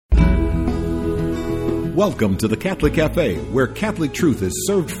Welcome to the Catholic Cafe, where Catholic truth is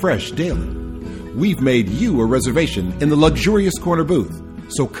served fresh daily. We've made you a reservation in the luxurious corner booth,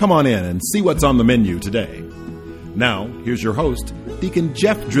 so come on in and see what's on the menu today. Now, here's your host, Deacon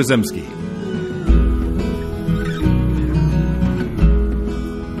Jeff Drzymski.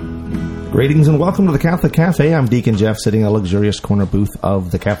 Greetings and welcome to the Catholic Cafe. I'm Deacon Jeff, sitting in a luxurious corner booth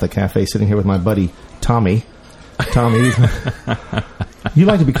of the Catholic Cafe, sitting here with my buddy, Tommy. Tommy, you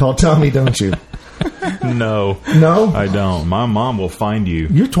like to be called Tommy, don't you? No, I don't. My mom will find you.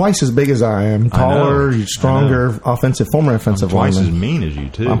 You're twice as big as I am. Taller, you're stronger, former offensive lineman. Twice as mean as you,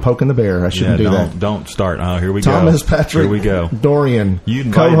 too. I'm poking the bear. I shouldn't do that. Don't start. Here we Thomas, go. Patrick, here we go. Dorian, You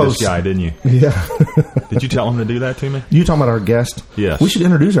invited co-host. this guy, didn't you? Yeah. Did you tell him to do that to me? You talking about our guest? Yes. We should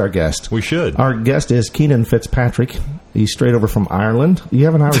introduce our guest. We should. Our guest is Keenan Fitzpatrick. He's straight over from Ireland. You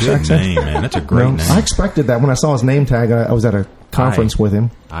have an Irish Good accent? name, man. That's a great name. I expected that when I saw his name tag. I was at a conference with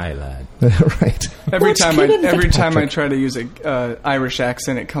him. Aye, lad. Right. Every time I try to use a Irish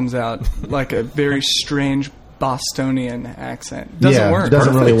accent, it comes out like a very strange Bostonian accent. Doesn't work.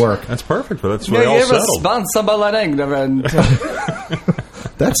 Doesn't really work. That's perfect, but that's where it all settled.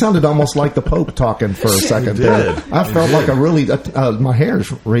 That sounded almost like the Pope talking for a second. It did. I felt like a really my hair's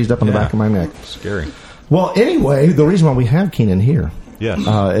raised up on the back of my neck. Scary. Well, anyway, the reason why we have Keenan here, yes,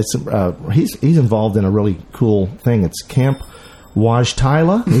 he's involved in a really cool thing. It's Camp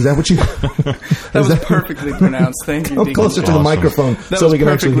Wojtyla. Is that what you? That was perfectly pronounced. Thank you. Come closer to the microphone so we can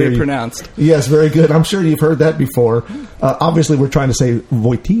actually hear you. Pronounced. Yes, very good. I'm sure you've heard that before. Obviously, we're trying to say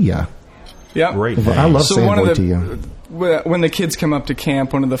Wojtyla. Yeah, great name. I love saying Wojtyla. When the kids come up to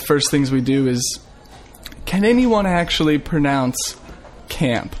camp, one of the first things we do is, can anyone actually pronounce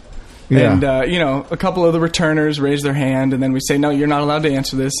camp? Yeah. And, a couple of the returners raise their hand, and then we say, no, you're not allowed to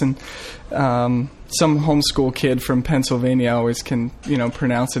answer this. And some homeschool kid from Pennsylvania always can,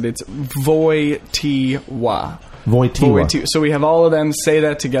 pronounce it. It's Wojtyla. Wojtyla. So we have all of them say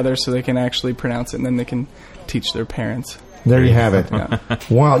that together so they can actually pronounce it, and then they can teach their parents. There you have it. Yeah.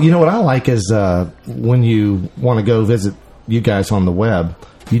 Wow. You know what I like is when you want to go visit you guys on the web,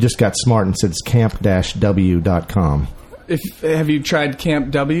 you just got smart and said it's camp-w.com. Have you tried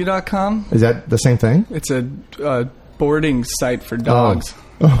campw.com? Is that the same thing? It's a boarding site for dogs.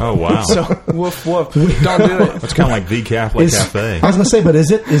 Oh, wow. So, woof, woof. Don't do it. That's kind of like the Catholic Cafe. I was going to say, but is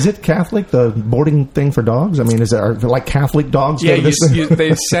it Catholic, the boarding thing for dogs? I mean, are like Catholic dogs? Yeah,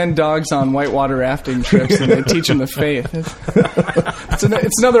 they send dogs on whitewater rafting trips and they teach them the faith.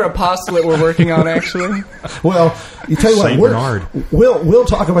 It's another apostolate we're working on, actually. Well, you tell you Saint what, Bernard. We'll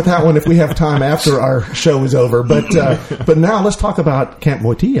talk about that one if we have time after our show is over. But now let's talk about Camp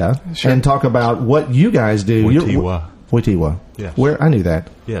Wojtyla and talk about what you guys do. Wojtyla. Yes. Where I knew that.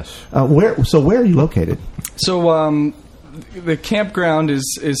 Yes. Where are you located? So the campground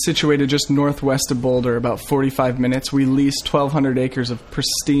is situated just northwest of Boulder, about 45 minutes. We lease 1,200 acres of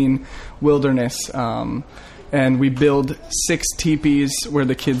pristine wilderness, and we build 6 teepees where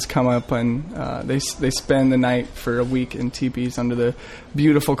the kids come up and they spend the night for a week in teepees under the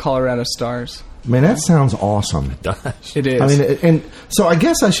beautiful Colorado stars. Man, that sounds awesome. It does. It is. I mean, and so I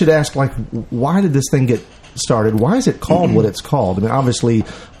guess I should ask, like, why did this thing get started? Why is it called what it's called? I mean, obviously,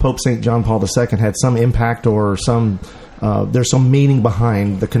 Pope St. John Paul II had some impact or there's some meaning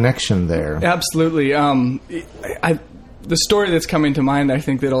behind the connection there. Absolutely. The story that's coming to mind, I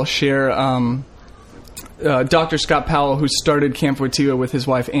think, that I'll share, Dr. Scott Powell, who started Camp Wojtyla with his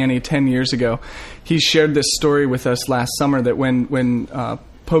wife Annie 10 years ago, he shared this story with us last summer that when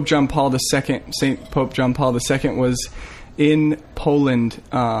Pope John Paul II, St. Pope John Paul II was in Poland,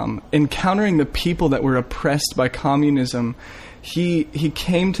 encountering the people that were oppressed by communism, he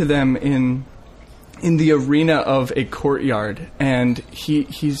came to them in the arena of a courtyard, and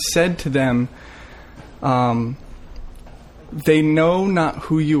he said to them, they know not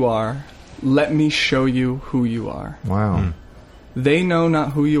who you are, let me show you who you are. Wow. They know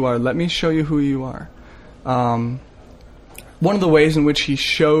not who you are, let me show you who you are. One of the ways in which he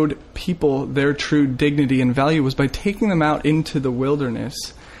showed people their true dignity and value was by taking them out into the wilderness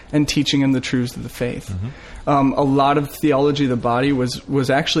and teaching them the truths of the faith. Mm-hmm. A lot of theology of the body was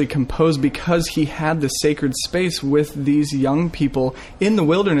actually composed because he had the sacred space with these young people in the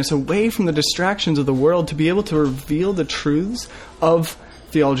wilderness, away from the distractions of the world, to be able to reveal the truths of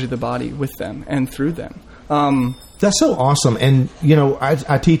theology of the body with them and through them. That's so awesome. And,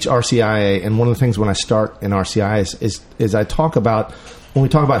 I teach RCIA, and one of the things when I start in RCIA is I talk about, when we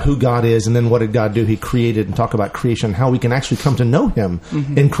talk about who God is and then what did God do, He created, and talk about creation, how we can actually come to know Him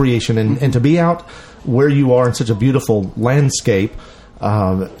in creation, and to be out where you are in such a beautiful landscape,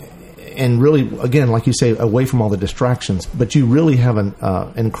 and really, again, like you say, away from all the distractions, but you really have an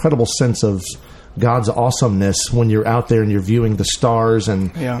incredible sense of God's awesomeness when you're out there and you're viewing the stars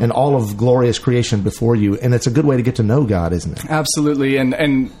and all of glorious creation before you. And it's a good way to get to know God, isn't it? Absolutely.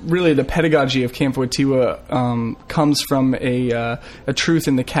 And really the pedagogy of Camp Wojtyla comes from a truth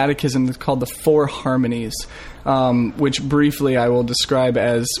in the catechism that's called the Four Harmonies, which briefly I will describe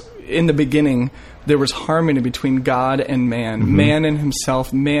as, in the beginning, there was harmony between God and man, man and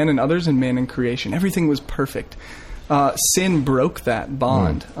himself, man and others, and man and creation. Everything was perfect. Sin broke that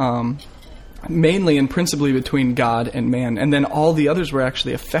bond, mainly and principally between God and man, and then all the others were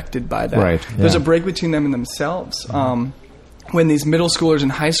actually affected by that. Right, There's a break between them and themselves. When these middle schoolers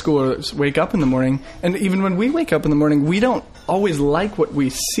and high schoolers wake up in the morning, and even when we wake up in the morning, we don't always like what we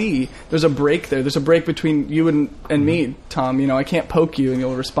see. There's a break there. There's a break between you and me, Tom. I can't poke you and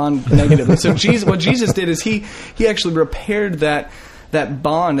you'll respond negatively. So what Jesus did is he actually repaired that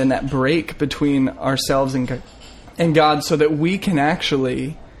bond and that break between ourselves and God, so that we can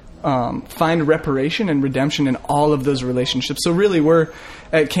actually find reparation and redemption in all of those relationships. So really, we're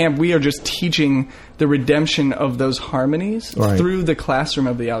at camp, we are just teaching the redemption of those harmonies through the classroom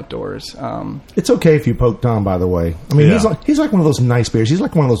of the outdoors. It's okay if you poke Tom, by the way. I mean, he's like one of those nice bears. He's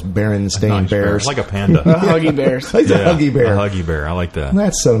like one of those Berenstain bears. Like a panda. A huggy bear. He's a huggy bear. A huggy bear. I like that.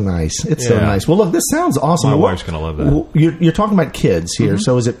 That's so nice. It's so nice. Well, look, this sounds awesome. My wife's going to love that. You're talking about kids here.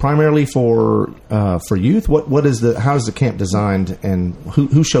 So is it primarily for youth? How is the camp designed, and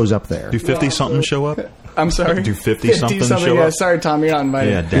who shows up there? Do 50-somethings show up? I'm sorry? Do 50-somethings show up? Sorry, Tom, you're not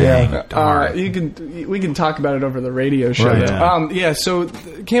invited. Yeah, dang. We can talk about it over the radio show. Right. So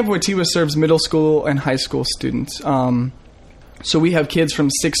Camp Wojtyla serves middle school and high school students. So we have kids from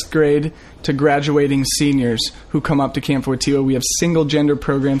 6th grade to graduating seniors who come up to Camp Wojtyla. We have single-gender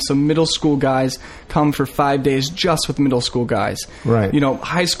programs, so middle school guys come for 5 days just with middle school guys. Right.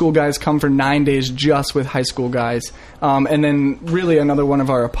 High school guys come for 9 days just with high school guys. And then really another one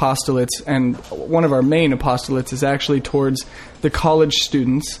of our apostolates, and one of our main apostolates, is actually towards the college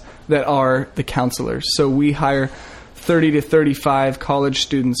students that are the counselors. So we hire 30 to 35 college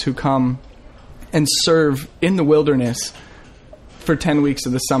students who come and serve in the wilderness for 10 weeks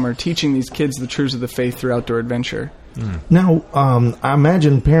of the summer, teaching these kids the truths of the faith through outdoor adventure. Now, I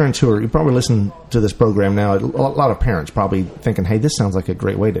imagine parents you probably listen to this program now, a lot of parents probably thinking, hey, this sounds like a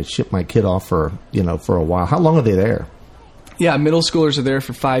great way to ship my kid off for a while. How long are they there? Yeah, middle schoolers are there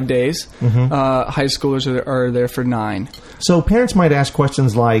for 5 days. High schoolers are there for 9. So parents might ask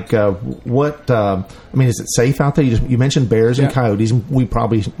questions like, is it safe out there? You mentioned bears and coyotes. We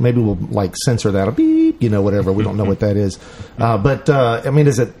maybe we'll censor that, beep, whatever. We don't know what that is.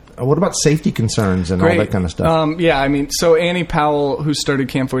 Is it? What about safety concerns and all that kind of stuff? So Annie Powell, who started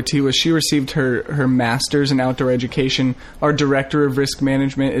Camp Wojtyla, she received her master's in outdoor education. Our director of risk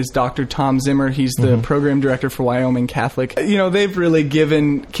management is Dr. Tom Zimmer. He's the program director for Wyoming Catholic. They've really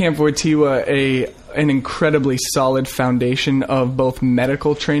given Camp Wojtyla an incredibly solid foundation of both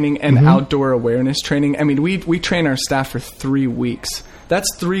medical training and outdoor awareness training. I mean, we train our staff for 3 weeks.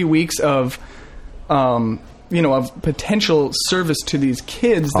 That's 3 weeks of of potential service to these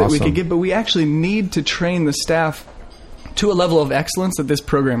kids that we could give, but we actually need to train the staff to a level of excellence that this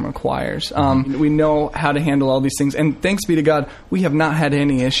program requires. We know how to handle all these things, and thanks be to God, we have not had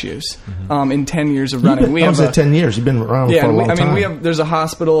any issues in 10 years of running. We have 10 years. You've been around for a long time. There's a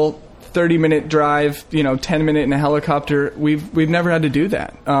hospital, 30-minute drive, 10-minute in a helicopter. We've never had to do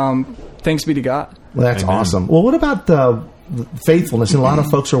that. Thanks be to God. Well, that's awesome. Well, what about the faithfulness? And a lot of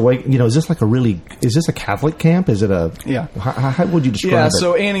folks are waiting. Is this is this a Catholic camp? Is it how would you describe it? Yeah,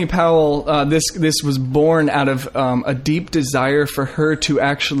 so Annie Powell, this was born out of a deep desire for her to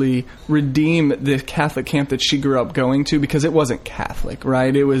actually redeem the Catholic camp that she grew up going to, because it wasn't Catholic,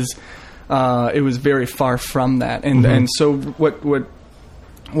 right? It was very far from that. And so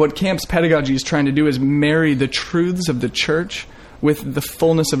what camp's pedagogy is trying to do is marry the truths of the church with the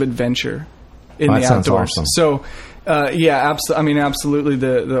fullness of adventure in the outdoors. Awesome. So, absolutely.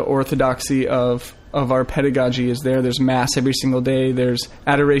 The orthodoxy of our pedagogy is there. There's Mass every single day. There's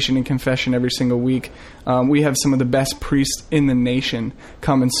adoration and confession every single week. We have some of the best priests in the nation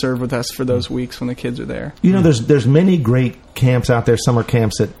come and serve with us for those weeks when the kids are there. There's many great camps out there, summer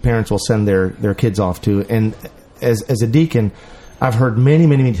camps that parents will send their kids off to. And as a deacon, I've heard many,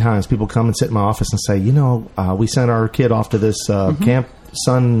 many, many times people come and sit in my office and say, we sent our kid off to this camp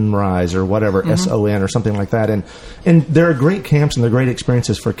Sunrise or whatever, SON or something like that. And there are great camps and they're great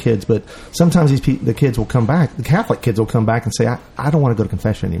experiences for kids, but sometimes the kids will come back, the Catholic kids will come back and say, I don't want to go to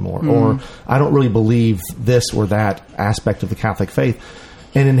confession anymore, or I don't really believe this or that aspect of the Catholic faith.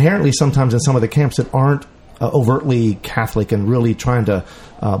 And inherently, sometimes in some of the camps that aren't overtly Catholic and really trying to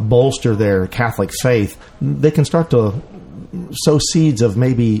bolster their Catholic faith, they can start to sow seeds of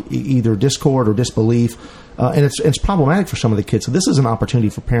maybe either discord or disbelief. And it's problematic for some of the kids. So this is an opportunity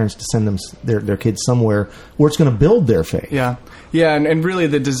for parents to send them their kids somewhere where it's going to build their faith. Yeah, and really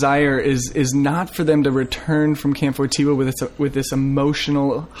the desire is not for them to return from Camp Wojtyla with this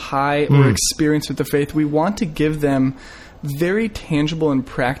emotional high or experience with the faith. We want to give them very tangible and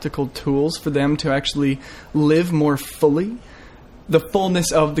practical tools for them to actually live more fully the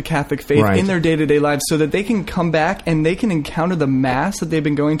fullness of the Catholic faith in their day-to-day lives, so that they can come back and they can encounter the Mass that they've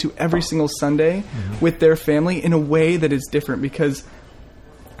been going to every single Sunday with their family in a way that is different, because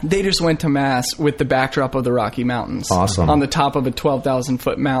they just went to Mass with the backdrop of the Rocky Mountains on the top of a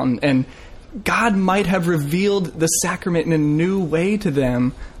 12,000-foot mountain, and God might have revealed the sacrament in a new way to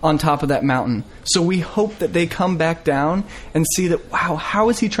them on top of that mountain. So we hope that they come back down and see that, wow, how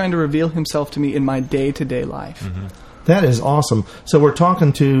is he trying to reveal himself to me in my day-to-day life? That is awesome. So we're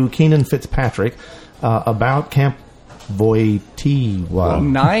talking to Keenan Fitzpatrick about Camp Wojtyla.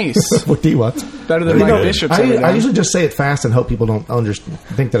 Nice. Wojtyla. Better than Mike Bishop's. I usually just say it fast and hope people don't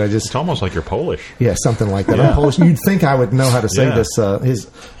think that I just... It's almost like you're Polish. Yeah, something like that. I'm Polish. You'd think I would know how to say this, his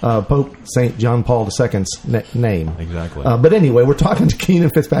Pope St. John Paul II's name. Exactly. But anyway, we're talking to Keenan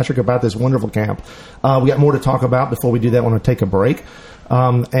Fitzpatrick about this wonderful camp. We got more to talk about. Before we do that, I want to take a break.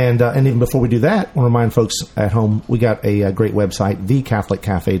 And even before we do that, I want to remind folks at home, we got a great website,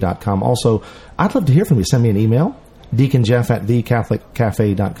 thecatholiccafe.com. Also, I'd love to hear from you. Send me an email, Deacon Jeff at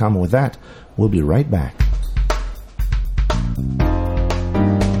thecatholiccafe.com. And with that, we'll be right back.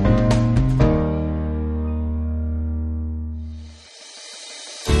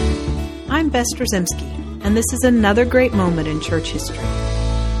 I'm Bess Drzymski, and this is another great moment in church history.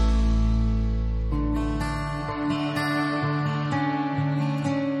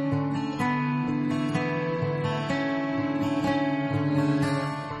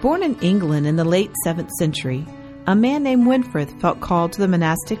 Born in England in the late 7th century, a man named Winfrith felt called to the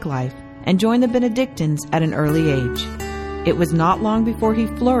monastic life and joined the Benedictines at an early age. It was not long before he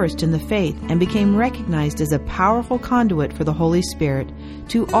flourished in the faith and became recognized as a powerful conduit for the Holy Spirit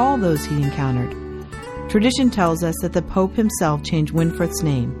to all those he encountered. Tradition tells us that the Pope himself changed Winfrith's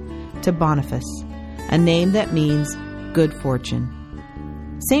name to Boniface, a name that means good fortune.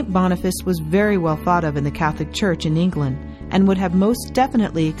 St. Boniface was very well thought of in the Catholic Church in England and would have most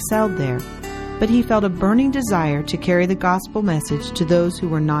definitely excelled there, but he felt a burning desire to carry the gospel message to those who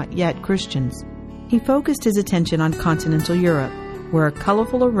were not yet Christians. He focused his attention on continental Europe, where a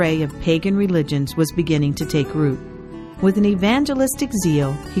colorful array of pagan religions was beginning to take root. With an evangelistic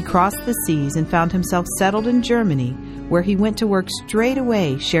zeal, he crossed the seas and found himself settled in Germany, where he went to work straight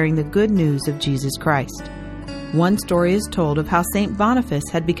away sharing the good news of Jesus Christ. One story is told of how St. Boniface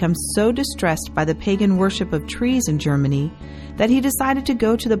had become so distressed by the pagan worship of trees in Germany that he decided to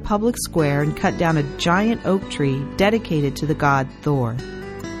go to the public square and cut down a giant oak tree dedicated to the god Thor.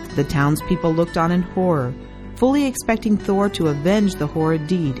 The townspeople looked on in horror, fully expecting Thor to avenge the horrid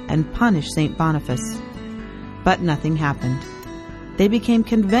deed and punish St. Boniface. But nothing happened. They became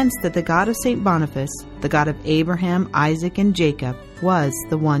convinced that the God of St. Boniface, the God of Abraham, Isaac, and Jacob, was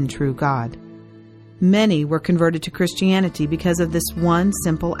the one true God. Many were converted to Christianity because of this one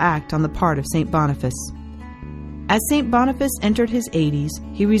simple act on the part of St. Boniface. As St. Boniface entered his 80s,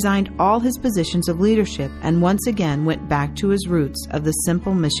 he resigned all his positions of leadership and once again went back to his roots of the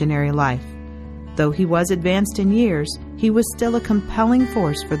simple missionary life. Though he was advanced in years, he was still a compelling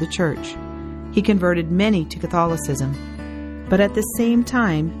force for the church. He converted many to Catholicism, but at the same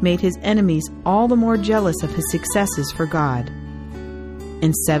time made his enemies all the more jealous of his successes for God.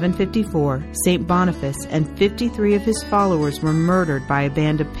 In 754, St. Boniface and 53 of his followers were murdered by a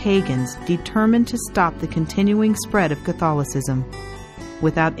band of pagans determined to stop the continuing spread of Catholicism.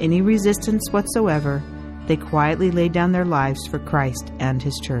 Without any resistance whatsoever, they quietly laid down their lives for Christ and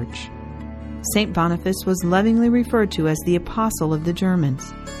his church. St. Boniface was lovingly referred to as the Apostle of the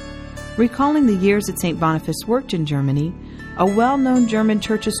Germans. Recalling the years that St. Boniface worked in Germany, a well-known German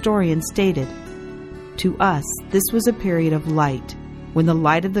church historian stated, "To us, this was a period of light, when the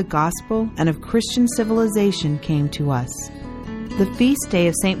light of the gospel and of Christian civilization came to us." The feast day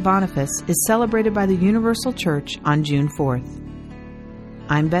of St. Boniface is celebrated by the Universal Church on June 4th.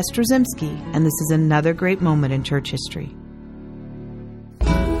 I'm Bess Drzymski, and this is another great moment in church history.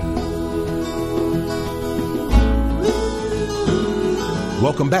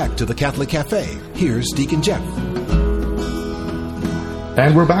 Welcome back to the Catholic Cafe. Here's Deacon Jeff.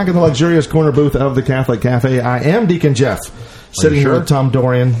 And we're back in the luxurious corner booth of the Catholic Cafe. I am Deacon Jeff. Sitting here with Tom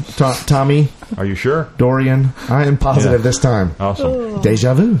Dorian. Tommy. Are you sure? Dorian. I am positive this time. Awesome.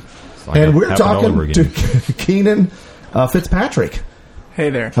 Deja vu. Like and we're talking to Keenan Fitzpatrick. Hey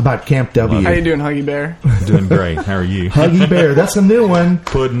there. About Camp W. How you doing, Huggy Bear? Doing great. How are you? Huggy Bear. That's a new one.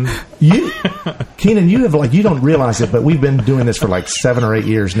 Pudding. Keenan, you don't realize it, but we've been doing this for like 7 or 8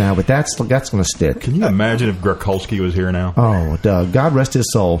 years now, but that's going to stick. Can you imagine if Grakolsky was here now? Oh, Doug. God rest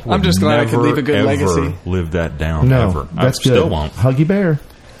his soul. I'm just glad I could leave a good legacy. Never live that down, no, ever. That's I good. Still won't. Huggy Bear.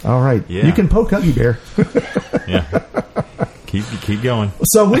 All right. Yeah. You can poke Huggy Bear. Yeah. Keep going.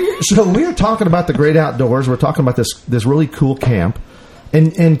 So we're talking about the great outdoors. We're talking about this really cool camp.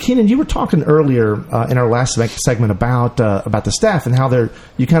 And Keenan, you were talking earlier in our last segment about the staff and how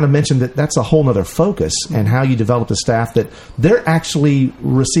you kind of mentioned that's a whole other focus and how you develop a staff that they're actually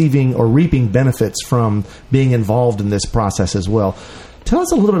receiving or reaping benefits from being involved in this process as well. Tell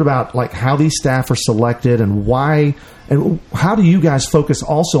us a little bit about like how these staff are selected and why, and how do you guys focus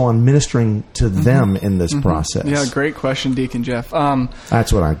also on ministering to them in this process? Yeah, great question, Deacon Jeff.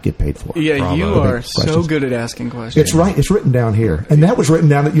 That's what I get paid for. Yeah, Bravo. You are so good at asking questions. It's right. It's written down here. And that was written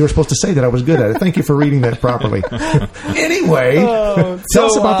down that you were supposed to say that I was good at it. Thank you for reading that properly. Anyway, tell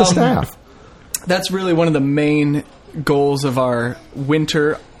us about the staff. That's really one of the main goals of our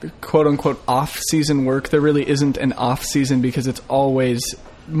winter, quote-unquote, off-season work. There really isn't an off-season because it's always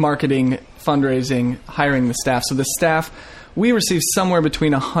marketing, fundraising, hiring the staff. So the staff, we receive somewhere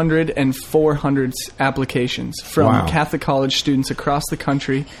between 100 and 400 applications from Catholic college students across the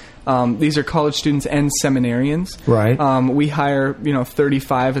country. These are college students and seminarians. Right. We hire,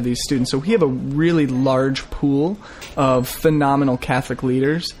 35 of these students. So we have a really large pool of phenomenal Catholic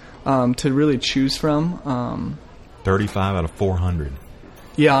leaders to really choose from. 35 out of 400.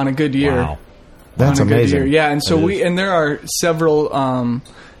 Yeah, on a good year. Wow. That's amazing. Yeah, and so there are several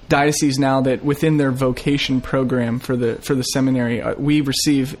dioceses now that within their vocation program for the seminary, we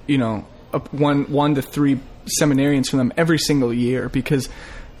receive, 1 to 3 seminarians from them every single year because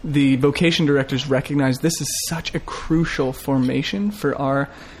the vocation directors recognize this is such a crucial formation for our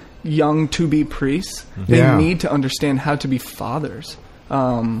young to-be priests. They need to understand how to be fathers.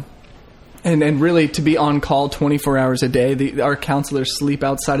 And really to be on call 24 hours a day. Our counselors sleep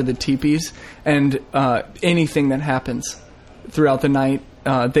outside of the teepees, and anything that happens throughout the night,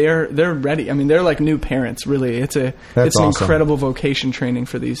 they're ready. I mean, they're like new parents, really. It's an awesome. incredible vocation training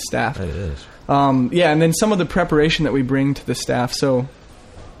for these staff. It is. And then some of the preparation that we bring to the staff. So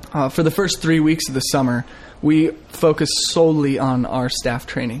for the first 3 weeks of the summer, we focus solely on our staff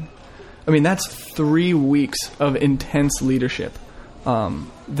training. I mean, that's 3 weeks of intense leadership.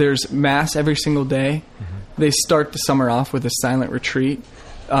 There's Mass every single day. Mm-hmm. They start the summer off with a silent retreat.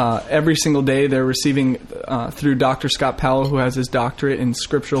 Every single day they're receiving, through Dr. Scott Powell, who has his doctorate in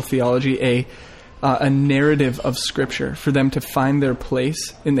scriptural theology, a narrative of Scripture for them to find their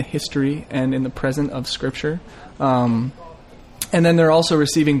place in the history and in the present of Scripture. And then they're also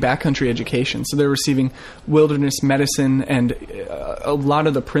receiving backcountry education. So they're receiving wilderness medicine and a lot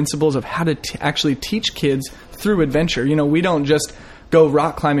of the principles of how to actually teach kids through adventure. We don't just go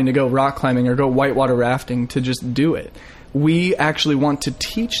rock climbing to go rock climbing or go whitewater rafting to just do it. We actually want to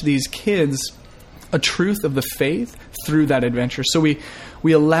teach these kids a truth of the faith through that adventure. So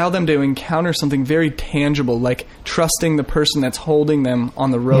we allow them to encounter something very tangible, like trusting the person that's holding them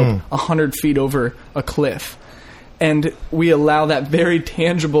on the rope 100 feet over a cliff. And we allow that very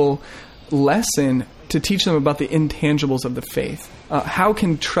tangible lesson to teach them about the intangibles of the faith. How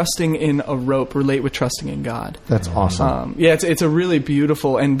can trusting in a rope relate with trusting in God? That's awesome. It's a really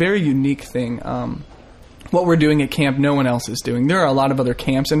beautiful and very unique thing. What we're doing at camp, no one else is doing. There are a lot of other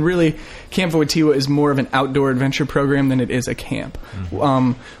camps, and really, Camp Wojtyla is more of an outdoor adventure program than it is a camp.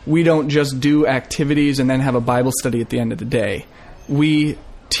 Mm-hmm. We don't just do activities and then have a Bible study at the end of the day. We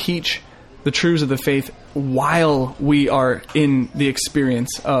teach the truths of the faith while we are in the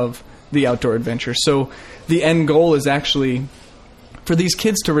experience of the outdoor adventure. So the end goal is actually for these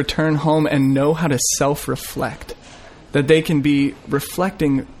kids to return home and know how to self-reflect, that they can be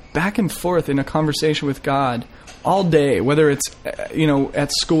reflecting back and forth in a conversation with God all day, whether it's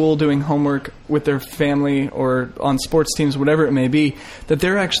at school doing homework with their family or on sports teams, whatever it may be, that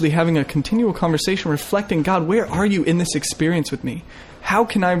they're actually having a continual conversation reflecting, God, where are you in this experience with me? How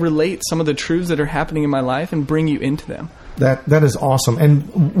can I relate some of the truths that are happening in my life and bring you into them? That is awesome.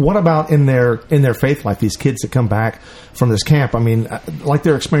 And what about in their faith life, these kids that come back from this camp? I mean, like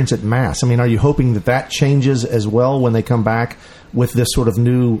their experience at Mass. I mean, are you hoping that changes as well when they come back with this sort of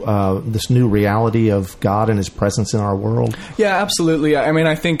new reality of God and His presence in our world? Yeah, absolutely. I mean,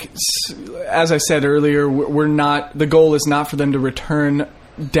 I think, as I said earlier, the goal is not for them to return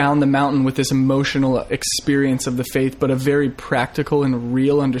down the mountain with this emotional experience of the faith, but a very practical and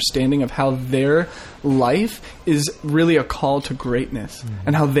real understanding of how their life is really a call to greatness,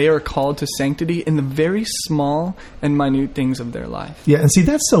 and how they are called to sanctity in the very small and minute things of their life. Yeah, and see,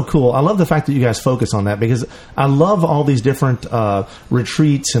 that's so cool. I love the fact that you guys focus on that, because I love all these different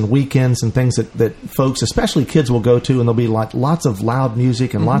retreats and weekends and things that folks, especially kids, will go to, and there'll be lots of loud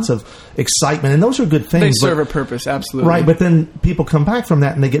music and lots of excitement, and those are good things. They serve a purpose, absolutely. Right, but then people come back from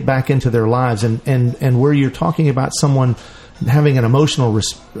that and they get back into their lives, and where you're talking about someone having an emotional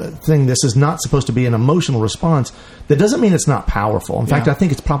thing, this is not supposed to be an emotional response. That doesn't mean it's not powerful. In fact, I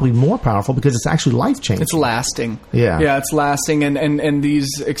think it's probably more powerful because it's actually life-changing. It's lasting. Yeah, it's lasting, and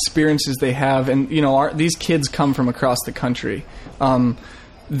these experiences they have, and these kids come from across the country.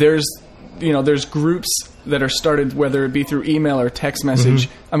 There's groups that are started, whether it be through email or text message.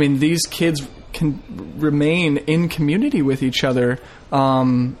 I mean, these kids can remain in community with each other,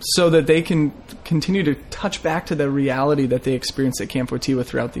 so that they can continue to touch back to the reality that they experience at Camp Wojtyla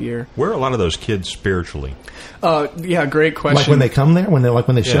throughout the year. Where are a lot of those kids spiritually? Great question. Like when they come there, when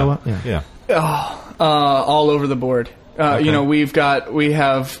they show up. Yeah. All over the board. Okay. We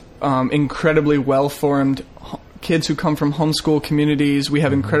have incredibly well-formed kids who come from homeschool communities. We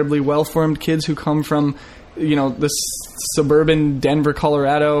have incredibly well-formed kids who come from the suburban Denver,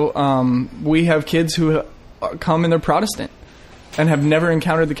 Colorado. We have kids who come and they're Protestant and have never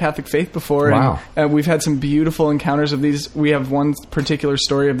encountered the Catholic faith before. Wow. And we've had some beautiful encounters of these. We have one particular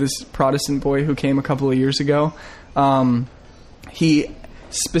story of this Protestant boy who came a couple of years ago. He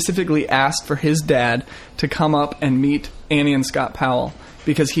specifically asked for his dad to come up and meet Annie and Scott Powell,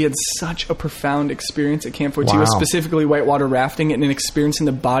 because he had such a profound experience at Camp Wojtyla, specifically whitewater rafting, and an experience in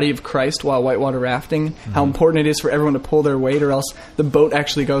the body of Christ while whitewater rafting, how important it is for everyone to pull their weight, or else the boat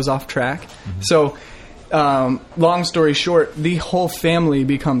actually goes off track. So, long story short, the whole family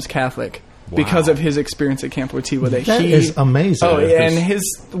becomes Catholic because of his experience at Camp Wojtyla. That is amazing. Oh, and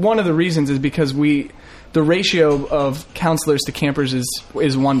one of the reasons is because the ratio of counselors to campers is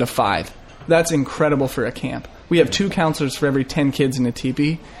 1 to 5. That's incredible for a camp. We have 2 counselors for every 10 kids in a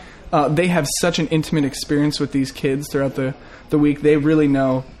teepee. They have such an intimate experience with these kids throughout the week. They really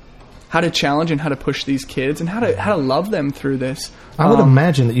know how to challenge and how to push these kids and how to love them through this. I would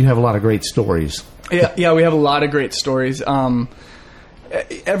imagine that you have a lot of great stories. Yeah, we have a lot of great stories.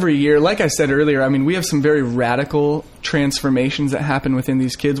 Every year, like I said earlier, I mean, we have some very radical transformations that happen within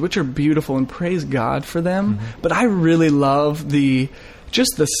these kids, which are beautiful, and praise God for them. But I really love the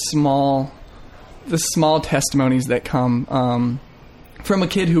small testimonies that come from a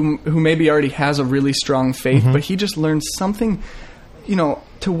kid who maybe already has a really strong faith, but he just learned something,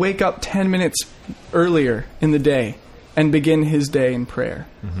 to wake up 10 minutes earlier in the day and begin his day in prayer.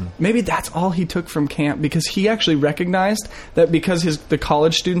 Maybe that's all he took from camp, because he actually recognized that because the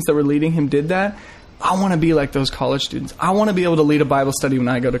college students that were leading him did that. I want to be like those college students. I want to be able to lead a Bible study when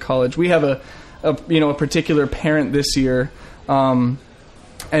I go to college. We have a particular parent this year, and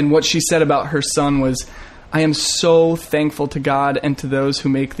what she said about her son was, "I am so thankful to God and to those who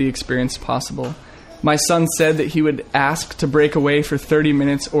make the experience possible. My son said that he would ask to break away for 30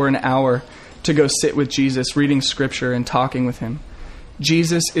 minutes or an hour to go sit with Jesus, reading scripture and talking with him.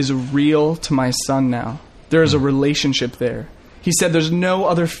 Jesus is real to my son now. There is a relationship there. He said there's no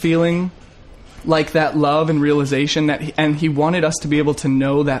other feeling like that love and realization, and he wanted us to be able to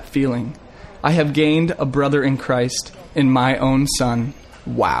know that feeling. I have gained a brother in Christ in my own son."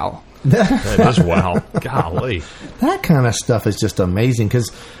 Wow. That is wow. Golly. That kind of stuff is just amazing,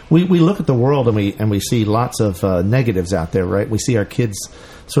 because we look at the world and we see lots of negatives out there, right? We see our kids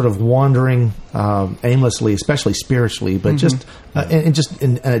sort of wandering aimlessly, especially spiritually, but just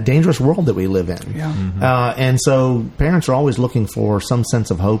in a dangerous world that we live in. Yeah. And so parents are always looking for some sense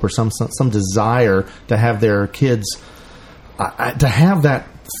of hope or some desire to have their kids to have that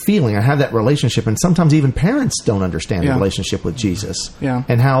feeling, I have that relationship, and sometimes even parents don't understand the relationship with Jesus. Yeah.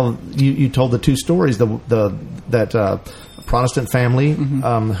 And how you told the 2 stories, that Protestant family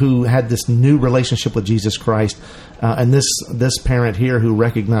who had this new relationship with Jesus Christ, and this parent here who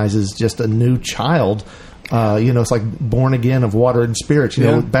recognizes just a new child. It's like born again of water and spirit,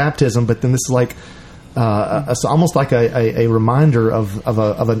 baptism. But then this is like it's almost like a reminder of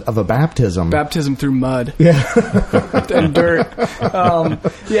a baptism. Baptism through mud. Yeah. And dirt.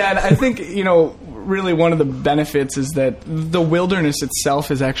 And I think, really one of the benefits is that the wilderness itself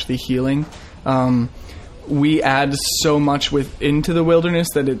is actually healing. We add so much into the wilderness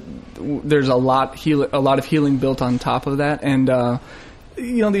that there's a lot of healing built on top of that. And,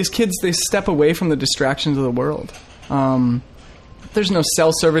 these kids, they step away from the distractions of the world. There's no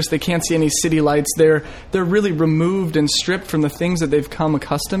cell service. They can't see any city lights. They're really removed and stripped from the things that they've come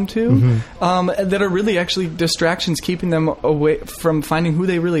accustomed to, that are really actually distractions, keeping them away from finding who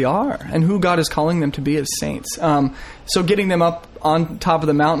they really are and who God is calling them to be as saints. So getting them up on top of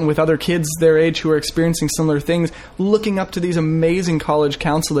the mountain with other kids their age who are experiencing similar things, looking up to these amazing college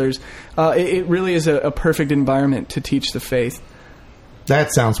counselors, it really is a perfect environment to teach the faith.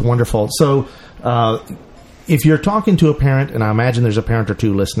 That sounds wonderful. So, if you're talking to a parent, and I imagine there's a parent or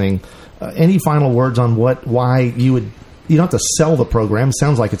two listening, any final words on why you don't have to sell the program?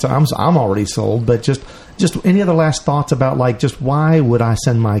 Sounds like I'm already sold, but just any other last thoughts about just why would I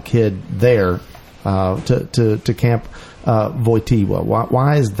send my kid there to Camp Wojtyla?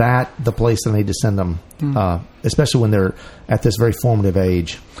 Why is that the place that I need to send them, especially when they're at this very formative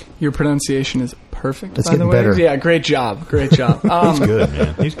age? Your pronunciation is perfect. It's by getting the way. better. Yeah, great job. He's good,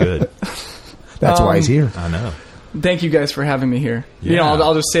 man. He's good. That's why he's here. I know. Thank you guys for having me here. Yeah.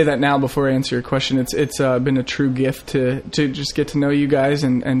 I'll just say that now before I answer your question. It's been a true gift to just get to know you guys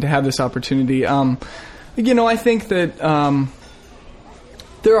and to have this opportunity. I think that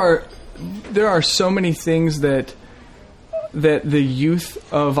there are so many things that the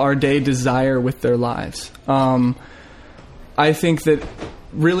youth of our day desire with their lives. I think that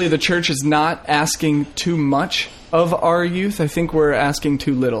really the church is not asking too much of our youth. I think we're asking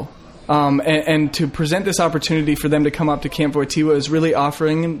too little. And to present this opportunity for them to come up to Camp Wojtyla is really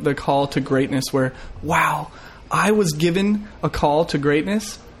offering the call to greatness where, wow, I was given a call to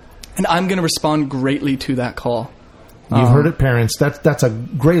greatness, and I'm going to respond greatly to that call. You've heard it, parents. That's a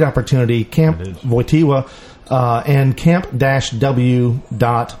great opportunity. Camp Wojtyla and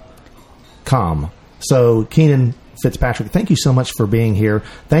camp-w.com. So, Keenan Fitzpatrick, thank you so much for being here.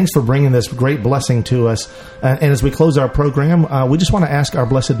 Thanks for bringing this great blessing to us. And as we close our program, we just want to ask our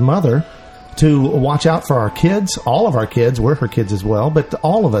Blessed Mother to watch out for our kids, all of our kids. We're her kids as well, but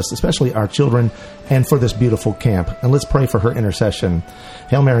all of us, especially our children, and for this beautiful camp. And let's pray for her intercession.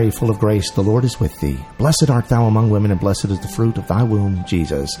 Hail Mary, full of grace, the Lord is with thee. Blessed art thou among women, and blessed is the fruit of thy womb,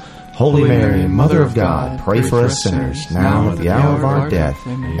 Jesus. Holy Mary, Mother of God, pray for us sinners, now and at the hour of our death.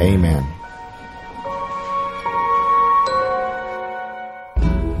 Amen.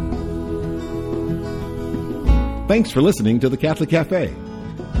 Thanks for listening to The Catholic Cafe.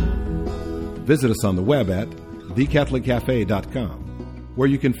 Visit us on the web at thecatholiccafe.com, where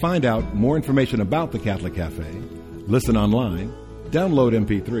you can find out more information about The Catholic Cafe, listen online, download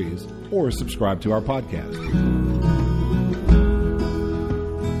MP3s, or subscribe to our podcast.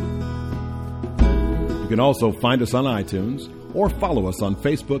 You can also find us on iTunes or follow us on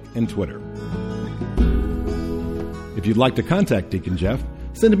Facebook and Twitter. If you'd like to contact Deacon Jeff,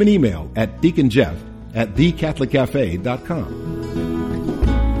 send him an email at deaconjeff@thecatholiccafe.com.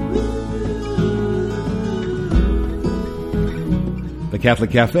 The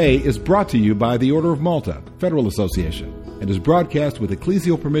Catholic Cafe is brought to you by the Order of Malta, Federal Association, and is broadcast with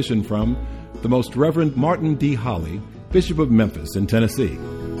ecclesial permission from the Most Reverend Martin D. Holly, Bishop of Memphis in Tennessee.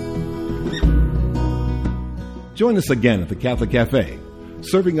 Join us again at the Catholic Cafe,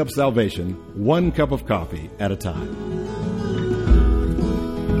 serving up salvation one cup of coffee at a time.